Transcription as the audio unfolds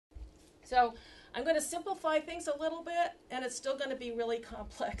So I'm going to simplify things a little bit, and it's still going to be really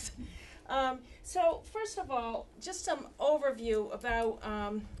complex. So first of all, just some overview about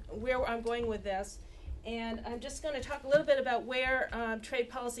where I'm going with this. And I'm just going to talk a little bit about where trade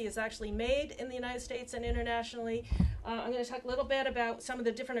policy is actually made in the United States and internationally. I'm going to talk a little bit about some of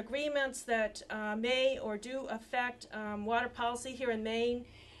the different agreements that may or do affect water policy here in Maine.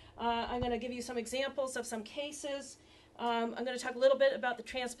 I'm going to give you some examples of some cases. I'm going to talk a little bit about the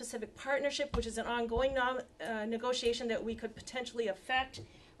Trans-Pacific Partnership, which is an ongoing negotiation that we could potentially affect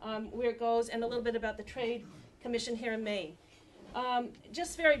where it goes, and a little bit about the Trade Commission here in Maine.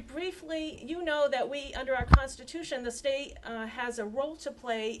 Just very briefly, you know that we, under our Constitution, the state has a role to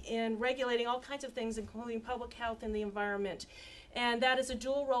play in regulating all kinds of things, including public health and the environment. And that is a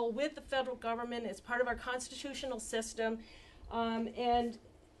dual role with the federal government. It's part of our constitutional system.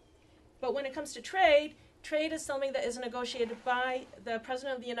 But when it comes to trade, trade is something that is negotiated by the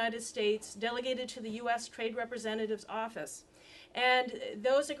President of the United States, delegated to the U.S. Trade Representative's Office. And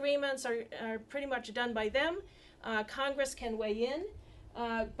those agreements are pretty much done by them. Congress can weigh in,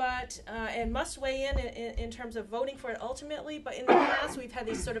 and must weigh in terms of voting for it ultimately. But in the past, we've had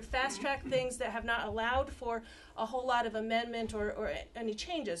these sort of fast-track things that have not allowed for a whole lot of amendment or any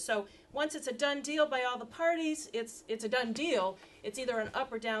changes. So once it's a done deal by all the parties, it's a done deal. It's either an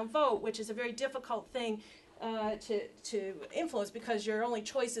up or down vote, which is a very difficult thing to influence, because your only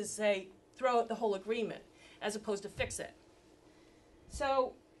choice is, say, throw out the whole agreement as opposed to fix it.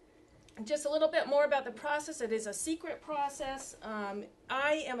 So just a little bit more about the process. It is a secret process.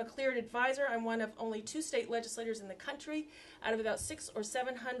 I am a cleared advisor. I'm one of only 2 state legislators in the country out of about 600 or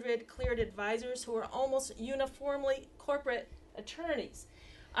 700 cleared advisors who are almost uniformly corporate attorneys.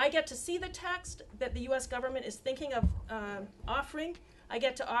 I get to see the text that the U.S. government is thinking of offering. I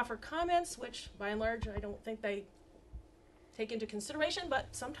get to offer comments, which by and large I don't think they take into consideration, but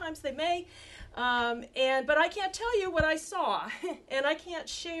sometimes they may. But I can't tell you what I saw, and I can't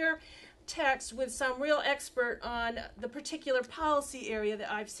share text with some real expert on the particular policy area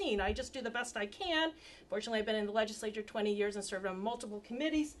that I've seen. I just do the best I can. Fortunately, I've been in the legislature 20 years and served on multiple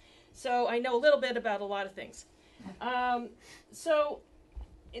committees, so I know a little bit about a lot of things. So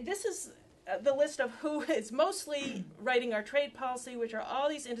this is the list of who is mostly writing our trade policy, which are all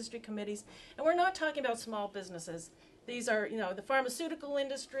these industry committees, and we're not talking about small businesses. These are, the pharmaceutical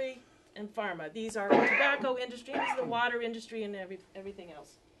industry and pharma. These are the tobacco industry, these are the water industry, and everything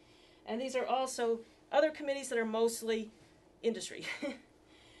else. And these are also other committees that are mostly industry.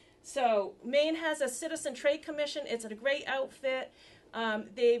 So Maine has a Citizen Trade Commission. It's a great outfit.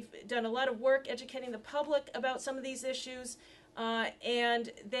 They've done a lot of work educating the public about some of these issues,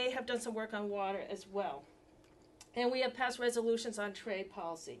 and they have done some work on water as well. And we have passed resolutions on trade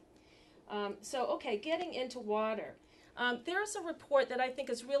policy. Okay, getting into water. There's a report that I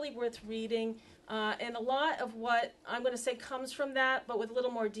think is really worth reading, and a lot of what I'm going to say comes from that, but with a little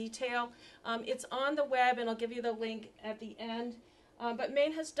more detail. It's on the web, and I'll give you the link at the end. But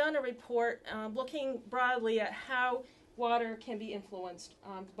Maine has done a report looking broadly at how water can be influenced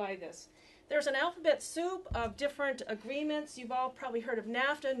by this. There's an alphabet soup of different agreements. You've all probably heard of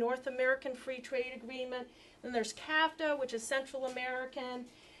NAFTA, North American Free Trade Agreement. Then there's CAFTA, which is Central American.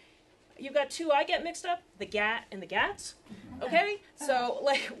 You've got 2 I get mixed up, the GATT and the GATS, okay? So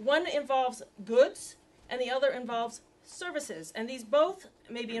like one involves goods and the other involves services, and these both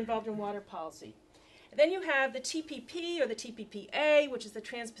may be involved in water policy. And then you have the TPP or the TPPA, which is the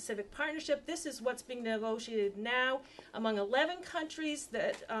Trans-Pacific Partnership. This is what's being negotiated now among 11 countries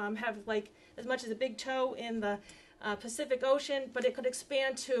that have like as much as a big toe in the Pacific Ocean, but it could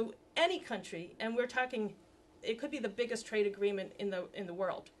expand to any country, and we're talking, it could be the biggest trade agreement in the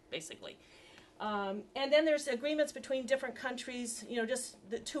world, basically. And then there's agreements between different countries, just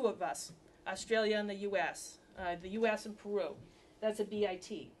the 2 of us, Australia and the U.S. And Peru. That's a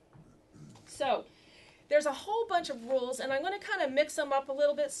BIT. So there's a whole bunch of rules, and I'm going to kind of mix them up a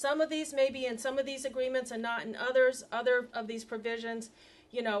little bit. Some of these may be in some of these agreements and not in others. Other of these provisions,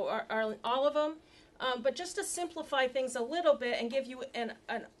 are in all of them. But just to simplify things a little bit and give you an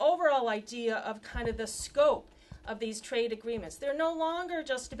overall idea of kind of the scope of these trade agreements. They're no longer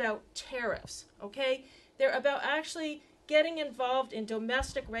just about tariffs, okay? They're about actually getting involved in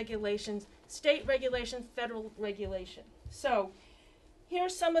domestic regulations, state regulation, federal regulation. So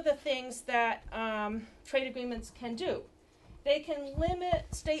here's some of the things that trade agreements can do. They can limit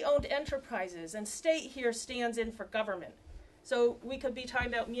state-owned enterprises, and state here stands in for government. So we could be talking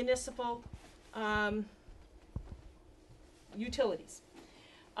about municipal utilities.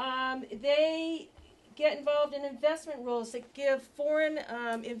 They get involved in investment rules that give foreign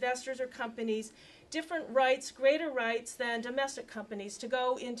investors or companies different rights, greater rights than domestic companies to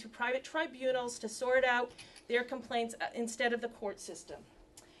go into private tribunals to sort out their complaints instead of the court system.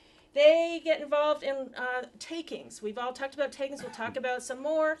 They get involved in takings. We've all talked about takings. We'll talk about some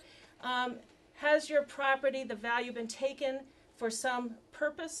more. Has your property, the value, been taken for some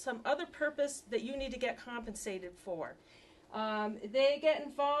purpose, some other purpose that you need to get compensated for? They get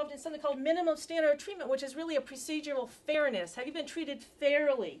involved in something called minimum standard of treatment, which is really a procedural fairness. Have you been treated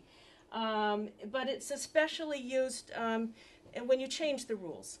fairly? But it's especially used when you change the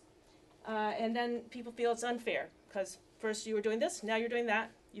rules. And then people feel it's unfair because first you were doing this, now you're doing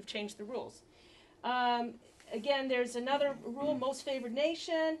that. You've changed the rules. Again, there's another rule, most favored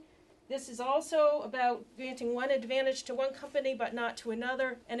nation. This is also about granting one advantage to one company but not to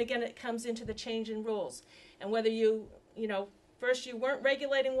another. And again, it comes into the change in rules. And whether first you weren't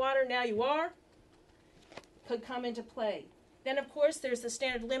regulating water, now you are, could come into play. Then, of course, there's the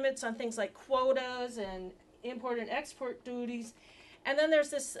standard limits on things like quotas and import and export duties. And then there's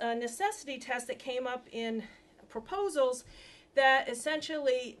this necessity test that came up in proposals that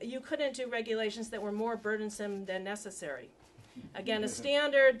essentially you couldn't do regulations that were more burdensome than necessary. Again, a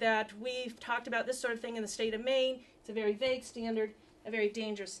standard that we've talked about this sort of thing in the state of Maine. It's a very vague standard, a very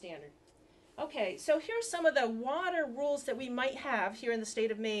dangerous standard. Okay, so here's some of the water rules that we might have here in the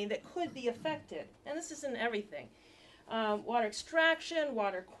state of Maine that could be affected. And this isn't everything. Water extraction,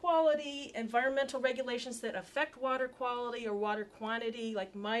 water quality, environmental regulations that affect water quality or water quantity,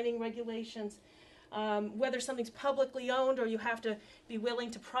 like mining regulations, whether something's publicly owned or you have to be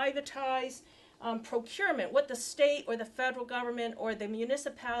willing to privatize, procurement, what the state or the federal government or the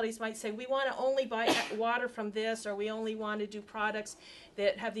municipalities might say, we want to only buy water from this, or we only want to do products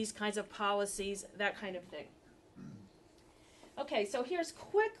that have these kinds of policies, that kind of thing. Okay, so here's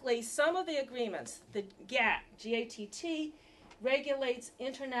quickly some of the agreements. The GATT, G-A-T-T, regulates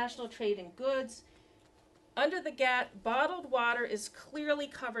international trade in goods. Under the GATT, bottled water is clearly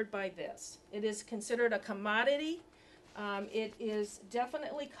covered by this. It is considered a commodity. It is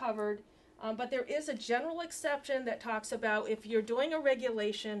definitely covered, but there is a general exception that talks about if you're doing a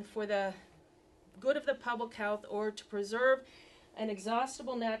regulation for the good of the public health or to preserve an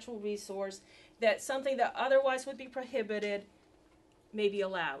exhaustible natural resource, that something that otherwise would be prohibited may be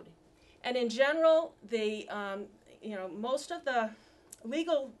allowed. And in general, most of the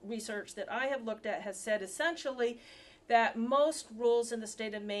legal research that I have looked at has said essentially that most rules in the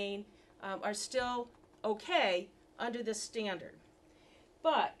state of Maine are still okay under this standard.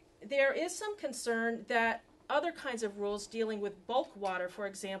 But there is some concern that other kinds of rules dealing with bulk water, for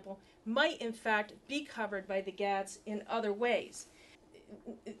example, might in fact be covered by the GATS in other ways.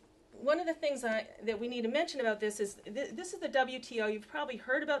 One of the things that we need to mention about this is this is the WTO. You've probably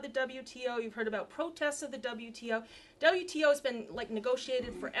heard about the WTO. You've heard about protests of the WTO. WTO has been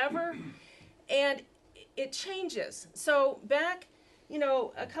negotiated forever, and it changes. So back,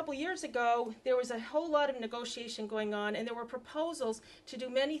 a couple years ago, there was a whole lot of negotiation going on, and there were proposals to do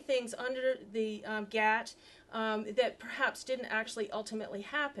many things under the GATT that perhaps didn't actually ultimately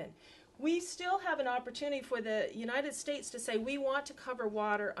happen. We still have an opportunity for the United States to say we want to cover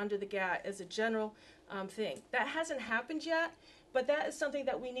water under the GATT as a general thing. That hasn't happened yet, but that is something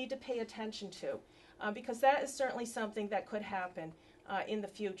that we need to pay attention to because that is certainly something that could happen in the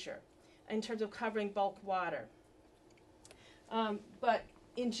future in terms of covering bulk water. But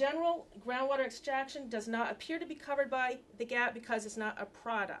in general, groundwater extraction does not appear to be covered by the GATT because it's not a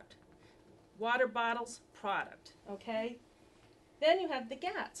product. Water bottles, product, okay? Then you have the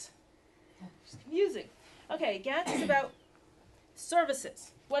GATS. It's confusing. Okay, GATS is about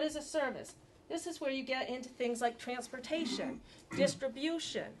services. What is a service? This is where you get into things like transportation,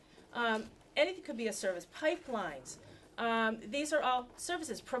 distribution. Anything could be a service. Pipelines. These are all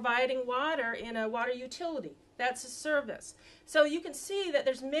services. Providing water in a water utility. That's a service. So you can see that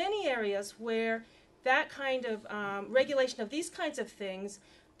there's many areas where that kind of regulation of these kinds of things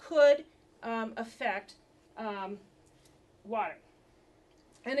could affect water.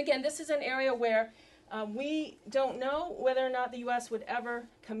 And again, this is an area where we don't know whether or not the U.S. would ever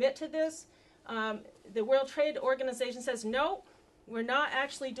commit to this. The World Trade Organization says, no, we're not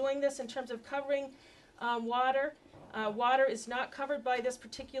actually doing this in terms of covering water. Water is not covered by this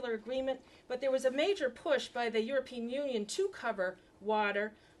particular agreement, but there was a major push by the European Union to cover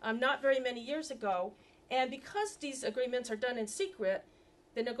water not very many years ago. And because these agreements are done in secret,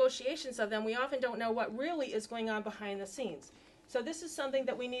 the negotiations of them, we often don't know what really is going on behind the scenes. So this is something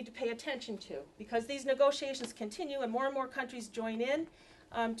that we need to pay attention to because these negotiations continue and more countries join in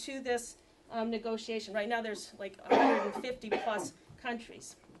to this negotiation. Right now there's like 150 plus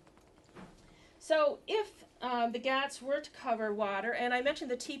countries. So if the GATS were to cover water, and I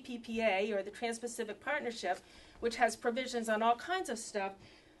mentioned the TPPA, or the Trans-Pacific Partnership, which has provisions on all kinds of stuff,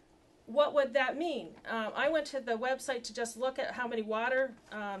 what would that mean? I went to the website to just look at how many water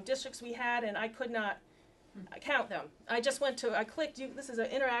districts we had, and I could not count them. I clicked, this is an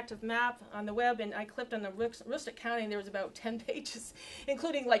interactive map on the web, and I clicked on the Rustic County, and there was about 10 pages,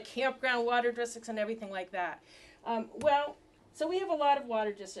 including like campground water districts and everything like that. So we have a lot of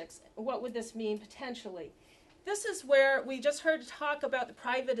water districts. What would this mean potentially? This is where we just heard talk about the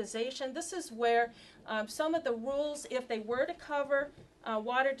privatization. This is where some of the rules, if they were to cover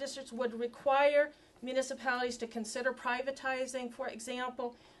water districts, would require municipalities to consider privatizing, for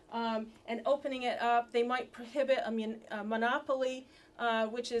example, and opening it up. They might prohibit a monopoly,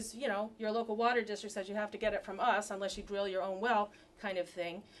 which is, your local water district says you have to get it from us unless you drill your own well, kind of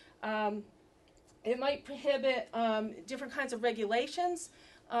thing. It might prohibit different kinds of regulations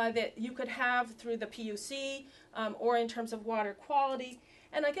that you could have through the PUC or in terms of water quality.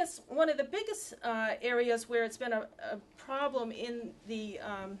 And I guess one of the biggest areas where it's been a problem in the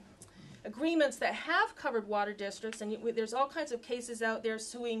agreements that have covered water districts, and there's all kinds of cases out there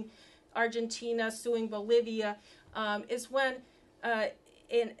suing Argentina, suing Bolivia, is when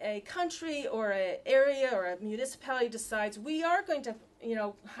in a country or an area or a municipality decides we are going to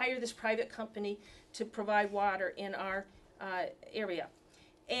hire this private company to provide water in our area.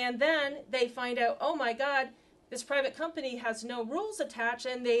 And then they find out, oh my God, this private company has no rules attached,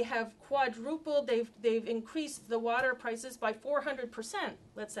 and they have quadrupled, they've increased the water prices by 400%,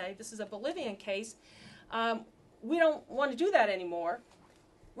 let's say. This is a Bolivian case. We don't want to do that anymore.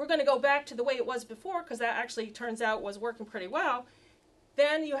 We're going to go back to the way it was before, because that actually turns out was working pretty well.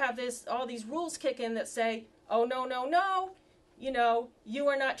 Then you have all these rules kick in that say, oh, no, no, no, you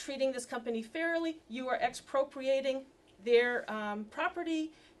are not treating this company fairly. You are expropriating their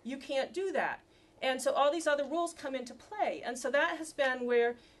property. You can't do that. And so all these other rules come into play. And so that has been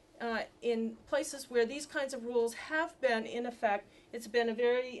where, in places where these kinds of rules have been in effect, it's been a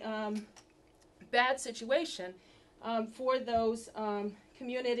very bad situation for those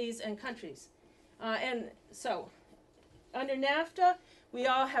communities and countries. And so under NAFTA, we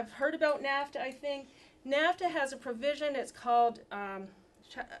all have heard about NAFTA, I think. NAFTA has a provision, it's called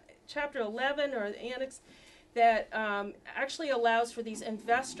Chapter 11, or the Annex, that actually allows for these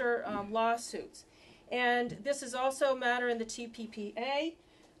investor lawsuits. And this is also a matter in the TPPA.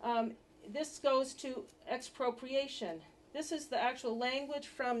 This goes to expropriation. This is the actual language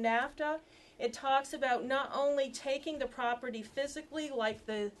from NAFTA. It talks about not only taking the property physically, like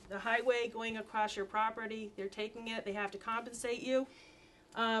the highway going across your property, they're taking it, they have to compensate you,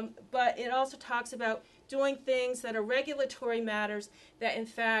 but it also talks about doing things that are regulatory matters that in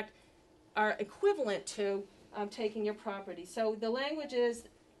fact are equivalent to taking your property. So the language is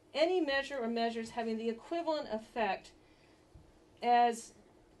any measure or measures having the equivalent effect as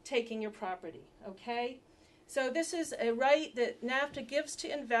taking your property, okay? So this is a right that NAFTA gives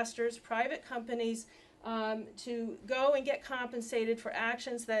to investors, private companies, to go and get compensated for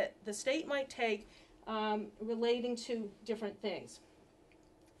actions that the state might take relating to different things.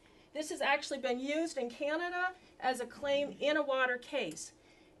 This has actually been used in Canada as a claim in a water case.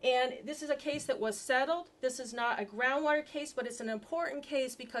 And this is a case that was settled. This is not a groundwater case, but it's an important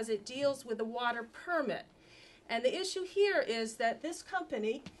case because it deals with a water permit. And the issue here is that this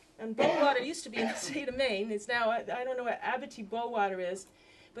company, and Bowater used to be in the state of Maine, it's now, I don't know what Abity Bowater is,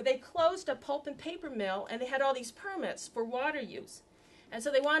 but they closed a pulp and paper mill, and they had all these permits for water use. And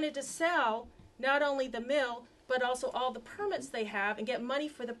so they wanted to sell not only the mill, but also all the permits they have and get money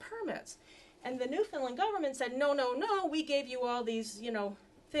for the permits. And the Newfoundland government said, no, no, no, we gave you all these,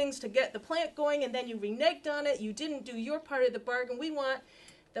 things to get the plant going, and then you reneged on it. You didn't do your part of the bargain. We want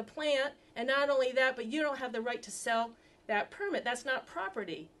the plant, and not only that, but you don't have the right to sell that permit. That's not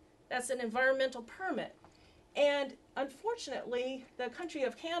property. That's an environmental permit. And unfortunately, the country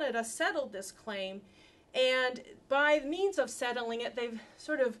of Canada settled this claim, and by means of settling it, they've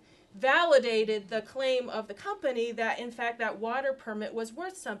sort of validated the claim of the company that, in fact, that water permit was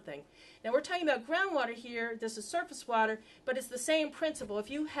worth something. Now, we're talking about groundwater here. This is surface water, but it's the same principle. If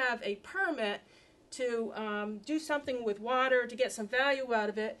you have a permit to do something with water to get some value out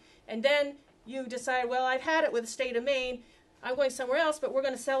of it, and then you decide, well, I've had it with the state of Maine, I'm going somewhere else, but we're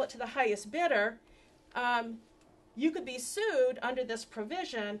going to sell it to the highest bidder, you could be sued under this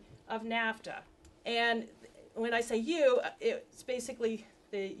provision of NAFTA. And when I say you, it's basically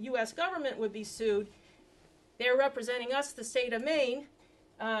the U.S. government would be sued. They're representing us, the state of Maine.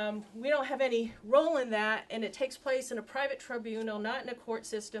 We don't have any role in that, and it takes place in a private tribunal, not in a court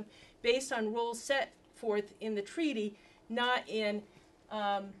system, based on rules set forth in the treaty, not in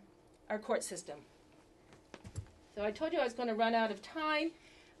our court system. So I told you I was going to run out of time.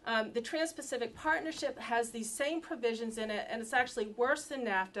 The Trans-Pacific Partnership has these same provisions in it, and it's actually worse than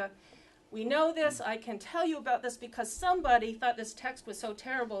NAFTA. We know this. I can tell you about this because somebody thought this text was so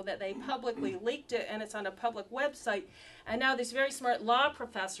terrible that they publicly leaked it, and it's on a public website. And now these very smart law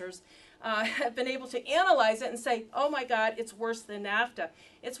professors have been able to analyze it and say, oh my God, it's worse than NAFTA.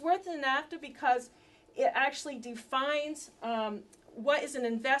 It's worse than NAFTA because it actually defines what is an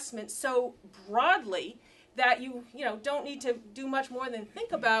investment so broadly that you don't need to do much more than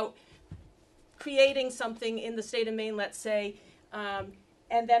think about creating something in the state of Maine, let's say,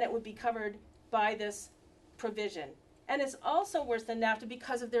 and then it would be covered by this provision. And it's also worse than NAFTA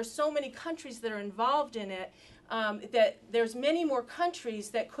because there's so many countries that are involved in it, that there's many more countries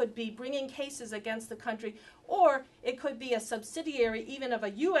that could be bringing cases against the country, or it could be a subsidiary even of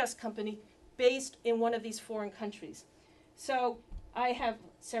a U.S. company based in one of these foreign countries. So I have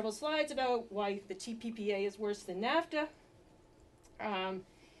several slides about why the TPPA is worse than NAFTA.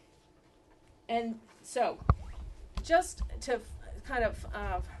 And so just to kind of,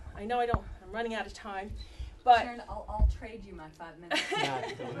 I know I'm running out of time, but Sharon, I'll trade you my 5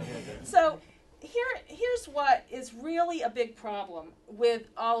 minutes. So here's what is really a big problem with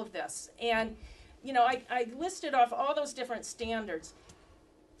all of this. And, I listed off all those different standards.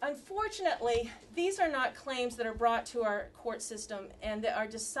 Unfortunately, these are not claims that are brought to our court system and that are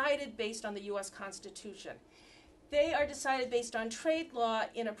decided based on the U.S. Constitution. They are decided based on trade law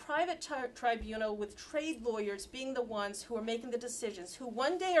in a private tribunal with trade lawyers being the ones who are making the decisions, who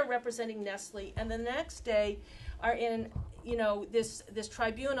one day are representing Nestle and the next day are in, this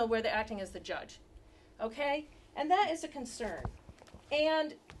tribunal where they're acting as the judge. Okay? And that is a concern.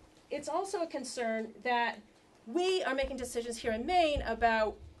 And it's also a concern that we are making decisions here in Maine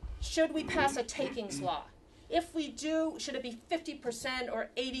about should we pass a takings law? If we do, should it be 50% or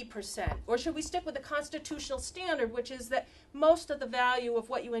 80%? Or should we stick with the constitutional standard, which is that most of the value of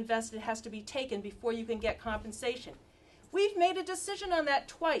what you invested has to be taken before you can get compensation? We've made a decision on that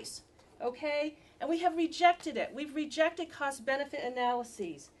twice, okay? And we have rejected it. We've rejected cost-benefit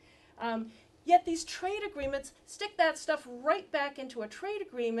analyses. Yet these trade agreements stick that stuff right back into a trade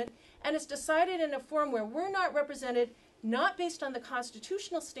agreement, and it's decided in a form where we're not represented, not based on the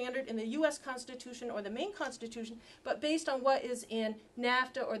constitutional standard in the U.S. Constitution or the Maine Constitution, but based on what is in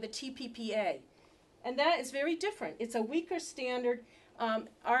NAFTA or the TPPA. And that is very different. It's a weaker standard.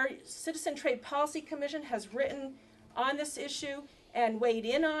 Our Citizen Trade Policy Commission has written on this issue and weighed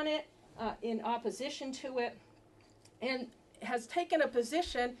in on it in opposition to it, and has taken a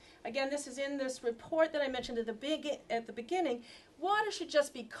position, again, this is in this report that I mentioned at the beginning, water should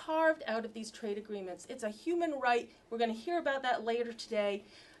just be carved out of these trade agreements. It's a human right. We're going to hear about that later today.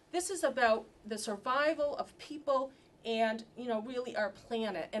 This is about the survival of people and, really our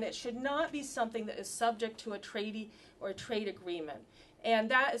planet. And it should not be something that is subject to a treaty or a trade agreement.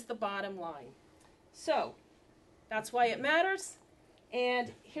 And that is the bottom line. So that's why it matters.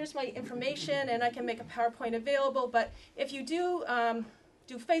 And here's my information, and I can make a PowerPoint available. But if you do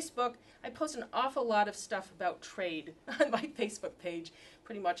Facebook, I post an awful lot of stuff about trade on my Facebook page.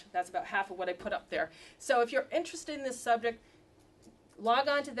 Pretty much that's about half of what I put up there. So if you're interested in this subject, log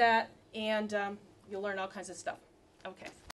on to that, and you'll learn all kinds of stuff. Okay.